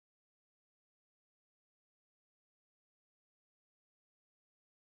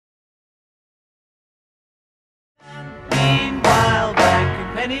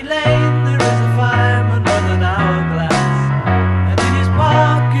Penny Lane there is a fireman with an hourglass, and in his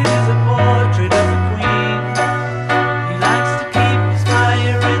pocket is a portrait of a queen. He likes to keep his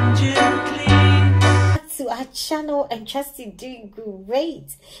fire engine clean. To our channel, and trust you're doing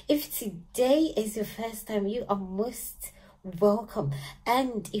great. If today is your first time, you are most welcome,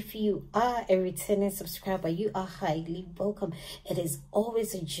 and if you are a returning subscriber, you are highly welcome. It is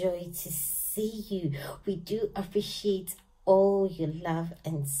always a joy to see you. We do appreciate all your love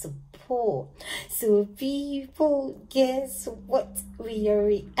and support. So people, guess what? We are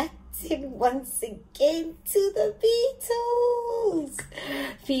reacting once again to the Beatles,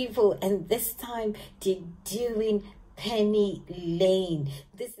 people, and this time they're doing Penny Lane.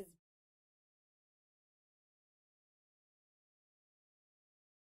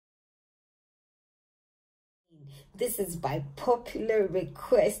 This is by popular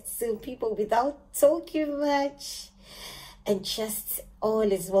request. So people, without talking much, and just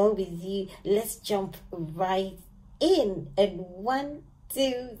all is well with you, let's jump right in. And 1,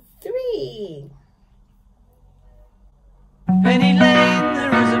 2, 3. Penny Lane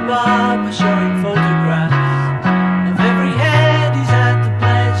there is a barber showing photographs of every head he's had the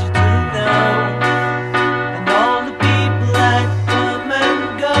pleasure to know, and all the people that come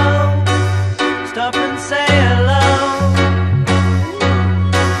and go stop and say hello.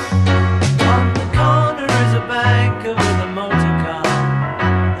 On the corner is a banker with a motor car,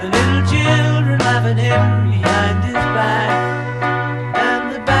 the little children laughing him behind his back, and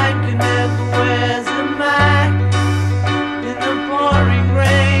the banker never wears a mask in the pouring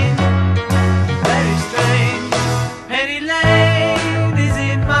rain. Very strange. Penny Lane is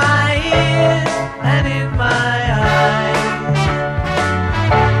in my ears and in my eyes.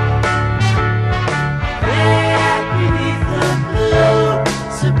 There beneath the blue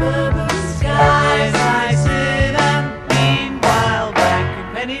suburban skies I sit, and meanwhile back in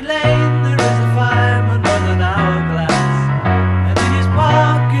Penny Lane there is a fireman with an hourglass, and in his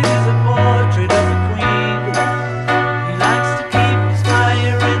pocket is a portrait of a queen. He likes to keep his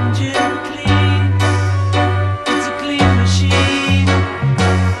fire engine clean. It's a clean machine.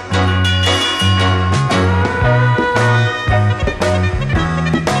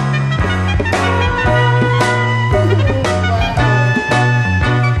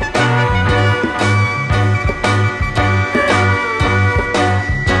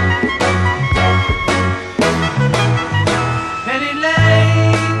 Penny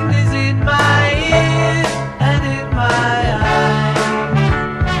Lane is in my ears and in my eyes.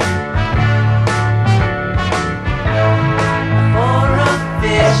 For a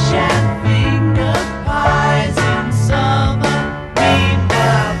fish and finger pies in summer.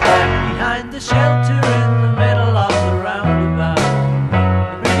 Meanwhile, back behind the shelter in the middle of the roundabout,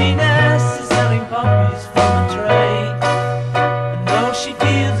 the pretty nurse is selling poppies from a tray, and though she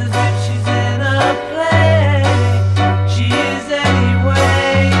feels as if she's in a play, she is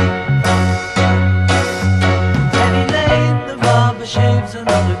anyway. Penny Lane, the barber shaves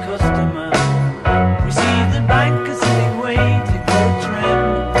another customer. We see the banker sitting waiting for a trim,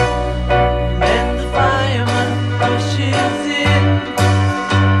 and then the fireman pushes in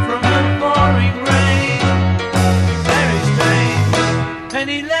from the pouring rain. Very strange.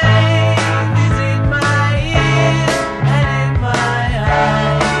 Penny Lane is in my ears and in my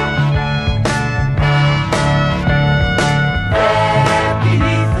eyes. There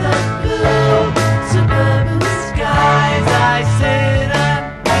beneath the blue suburban skies I sit, and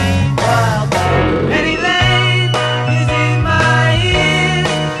meanwhile Penny Lane is in my ears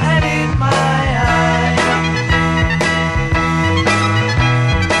and in my eyes.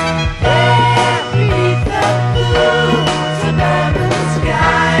 There beneath the blue suburban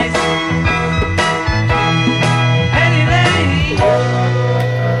skies, Penny Lane.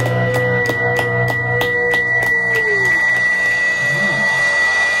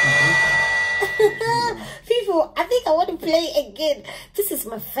 People, I think I want to play it again. This is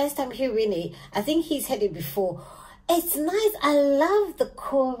my first time hearing it. I think he's heard it before. It's nice. I love the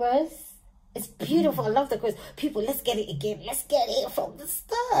chorus. It's beautiful. I love the chorus. People, let's get it again. Let's get it from the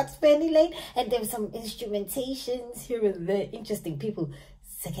start. Penny Lane. And there's some instrumentations here and there. Interesting, people.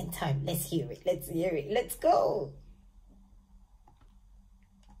 Second time. Let's hear it. Let's hear it. Let's go.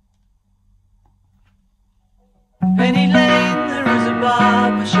 Penny Lane there is a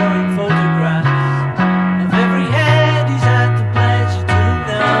barber showing photographs of every head he's had the pleasure to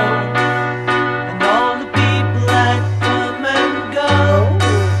know, and all the people that come and go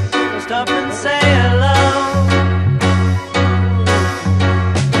stop and say hello.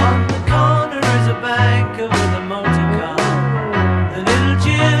 On the corner is a banker with a motor car, the little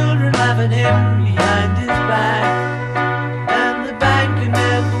children laughing him behind his back, and the banker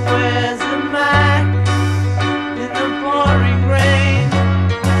never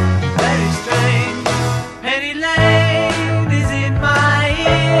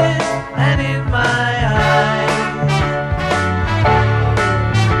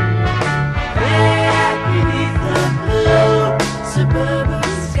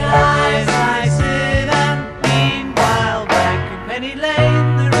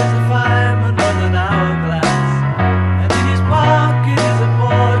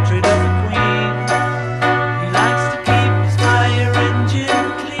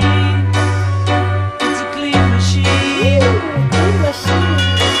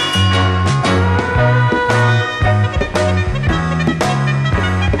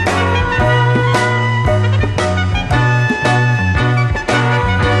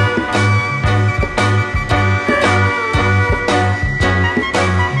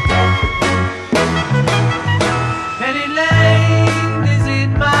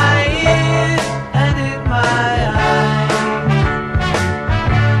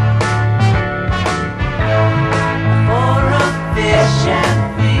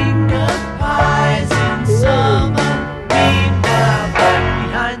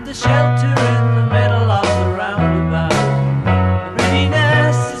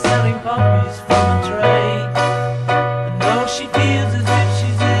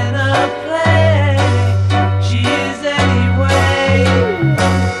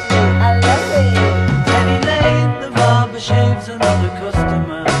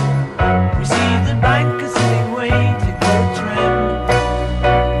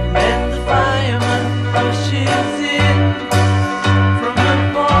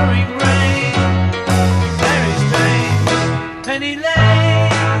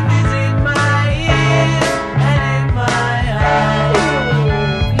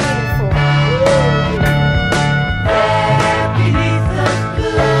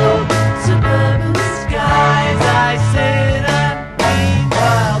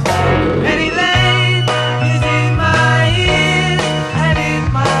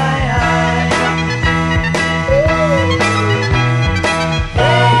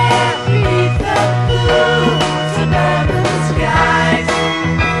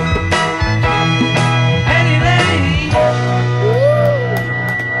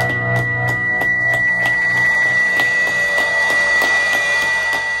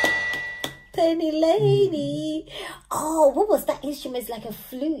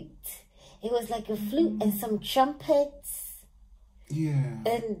flute. It was like a flute and some trumpets. Yeah.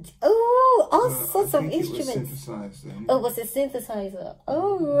 And all sorts of instruments. It was synthesized then. Oh, it was a synthesizer.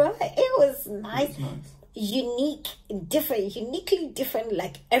 Oh, right. It was nice. It was nice. Uniquely different,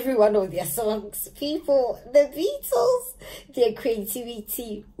 like every one of their songs. People, the Beatles, their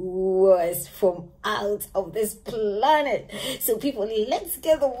creativity was from out of this planet. So people, let's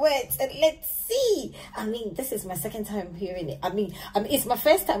get the words and let's see. I mean, this is my second time hearing it. I mean, it's my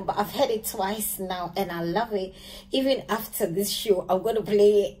first time, but I've heard it twice now and I love it. Even after this show, I'm going to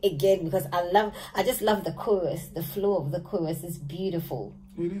play it again because I just love the chorus. The flow of the chorus is beautiful.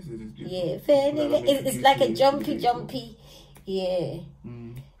 It is beautiful. Yeah, it's like a jumpy. Yeah,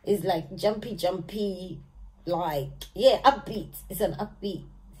 it's like jumpy, like upbeat. It's an upbeat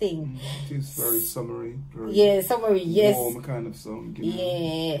thing. It is very summery. Summery. Yes, warm kind of song. You know?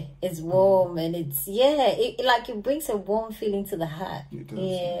 Yeah, it's warm and it's it brings a warm feeling to the heart. It does.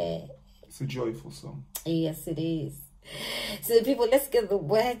 Yeah, it's a joyful song. Yes, it is. So people, let's get the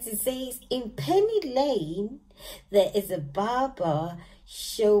words. It says, in Penny Lane, there is a barber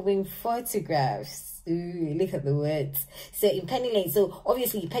showing photographs. Ooh, look at the words. So in Penny Lane, so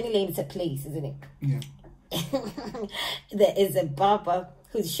obviously Penny Lane is a place, isn't it? Yeah. There is a barber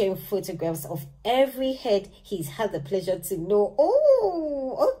who's showing photographs of every head he's had the pleasure to know.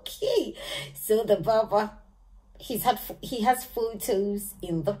 Oh, okay. So the barber, he has photos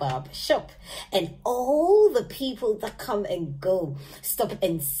in the barber shop, and all the people that come and go stop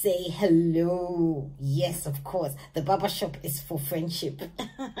and say hello. Yes, of course, the barber shop is for friendship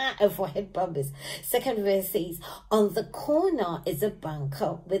and for head barbers. Second verse says, on the corner is a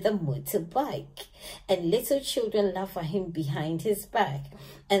banker with a motorbike, and little children laugh at him behind his back,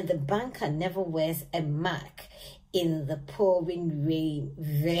 and the banker never wears a mark in the pouring rain.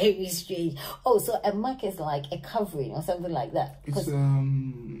 Very strange. Oh, so a mark is like a covering or something like that.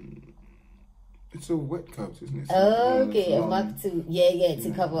 It's a wet coat, isn't it? Okay, a mark to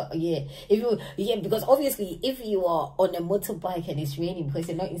cover. Because obviously if you are on a motorbike and it's raining because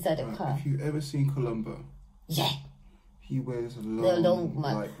you're not inside a car. If you ever seen Columbo, he wears a long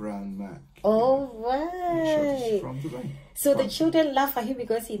light brown mat. Oh, right. From the rain. So the children laugh at him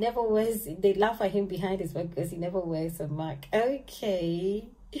because he never wears, they laugh at him behind his back because he never wears a mark. Okay.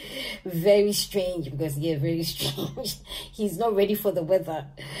 Very strange because, very strange. He's not ready for the weather.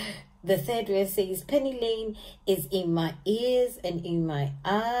 The third verse says, Penny Lane is in my ears and in my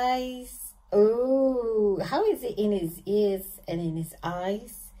eyes. Oh, how is it in his ears and in his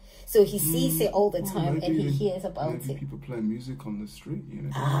eyes? So he sees it all the time and he hears about it. People play music on the street, you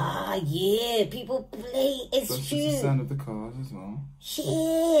know. People play. It's true. It's the sound of the cars as well.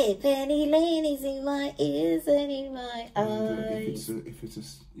 Yeah, Penny Lane is in my ears and in my eyes. If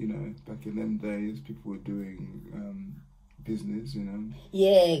it's back in them days, people were doing business, you know.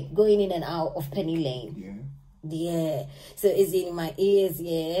 Yeah, going in and out of Penny Lane. Yeah. So it's in my ears,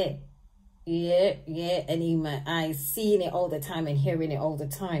 and in my eyes, seeing it all the time and hearing it all the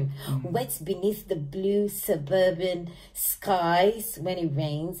time. Wet beneath the blue suburban skies when it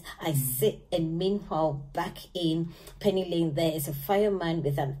rains, I sit, and meanwhile back in Penny Lane there is a fireman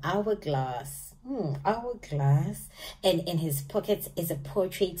with an hourglass. Hourglass, and in his pocket is a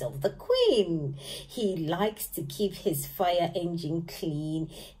portrait of the Queen. He likes to keep his fire engine clean.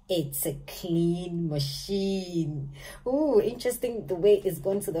 It's a clean machine. Oh, interesting the way it's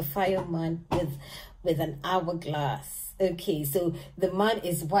gone to the fireman with an hourglass. Okay, so the man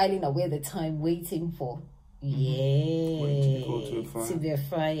is whiling away the time waiting for to be a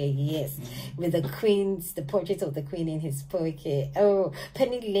fire, yes. With the portrait of the Queen in his pocket. Oh,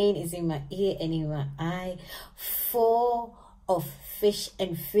 Penny Lane is in my ear and in my eye. 4 of fish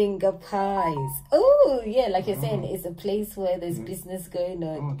and finger pies. Oh, like you're saying, it's a place where there's business going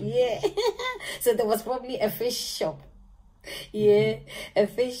on. So there was probably a fish shop. A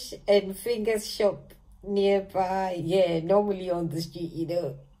fish and fingers shop nearby. Normally on the street, you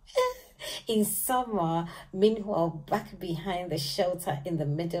know. In summer, meanwhile, back behind the shelter in the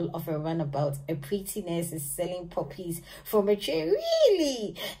middle of a runabout, a pretty nurse is selling poppies from a tree.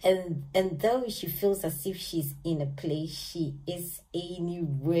 Really? And though she feels as if she's in a play, she is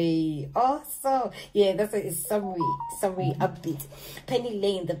anyway. Awesome. That's a summary upbeat. Penny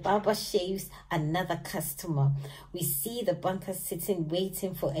Lane, the barber shaves another customer. We see the banker sitting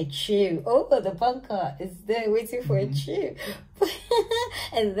waiting for a chew. Oh, the banker is there waiting for a chew.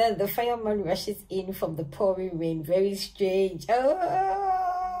 And then the fireman rushes in from the pouring rain. Very strange.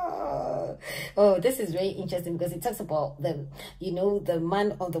 Oh, this is very interesting because it talks about the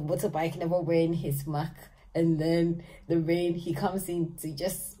man on the motorbike never wearing his mark, and then the rain, he comes in to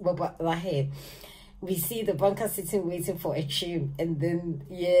just rub out the hair. we see the banker sitting waiting for a tune, and then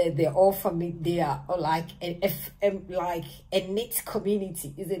yeah, they're all family. They are all like a knit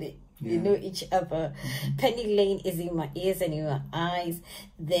community, isn't it? Yeah. You know each other. PENNYLANE is in my ears and in my eyes.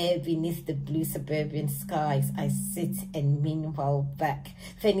 There beneath the blue suburban skies, I sit and meanwhile back.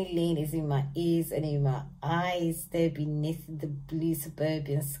 PENNYLANE is in my ears and in my eyes. There beneath the blue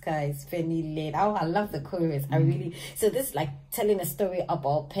suburban skies. PENNYLANE. Oh, I love the chorus. I really. So this is like telling a story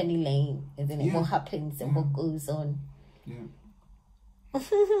about PENNYLANE, isn't it? Yeah. What happens and what goes on. Yeah.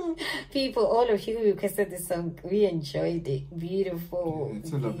 People, all of you who requested this song, we enjoyed it. Beautiful. Yeah,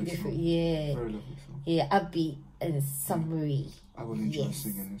 it's a lovely Beautiful. song. Yeah. Very lovely song. Yeah, Abby and Summary. I will enjoy Yes.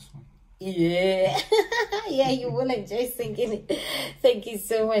 singing this one. Yeah. Yeah, you will enjoy singing it. Thank you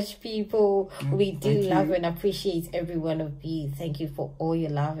so much, people. Yeah, We do thank love you. and appreciate every one of you. Thank you for all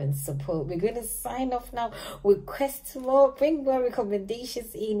your love and support. We're going to sign off now. Request more, bring more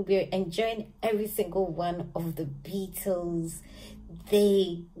recommendations in. We're enjoying every single one of the Beatles.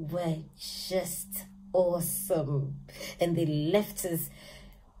 They were just awesome, and they left us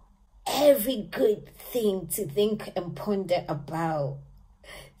every good thing to think and ponder about.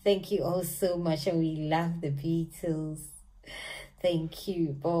 Thank you all so much, and we love the Beatles. Thank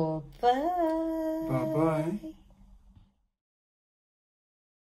you. Bye-bye. Bye-bye.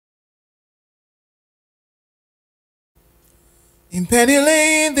 In Penny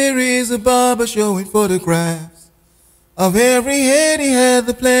Lane there is a barber showing photographs of every head he had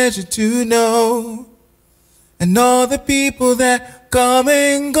the pleasure to know, and all the people that come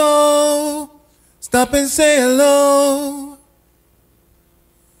and go stop and say hello.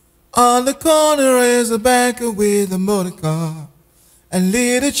 On the corner is a banker with a motor car, and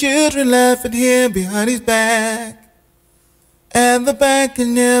little children laugh at him behind his back, and the banker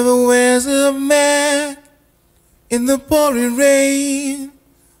never wears a mask in the pouring rain.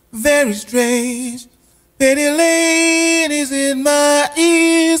 Very strange. Penny Lane is in my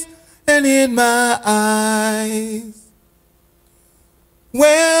ears and in my eyes.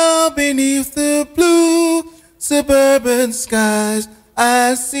 Well beneath the blue suburban skies,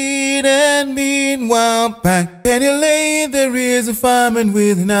 I sit and meanwhile back Penny Lane there is a fireman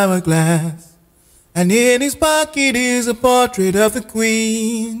with an hourglass, and in his pocket is a portrait of the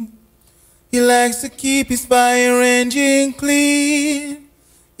Queen. He likes to keep his fire engine clean.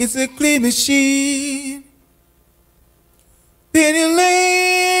 It's a clean machine. Penny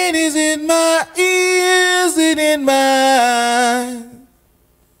Lane is in my ears and in my eyes.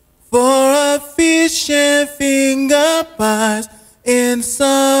 For a fish and finger pies in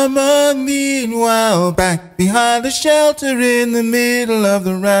summer, meanwhile back behind the shelter in the middle of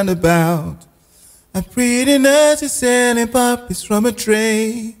the roundabout, a pretty nurse is selling puppies from a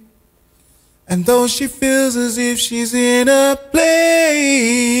tray. And though she feels as if she's in a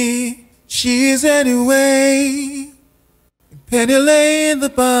play, she is anyway. In Penny Lane, the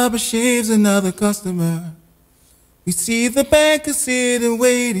barber shaves another customer. We see the banker sitting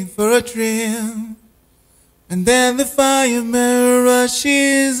waiting for a trim, and then the fireman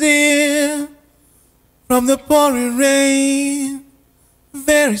rushes in from the pouring rain.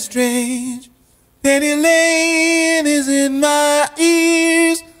 Very strange. Penny Lane is in my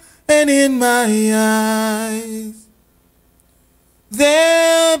ears and in my eyes.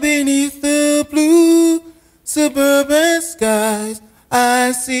 There beneath the blue suburban skies,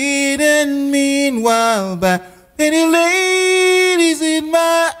 I sit and meanwhile back. Penny Lane is in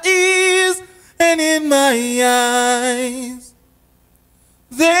my ears and in my eyes.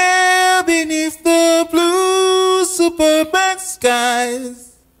 There beneath the blue suburban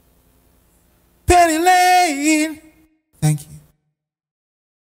skies, Penny Lane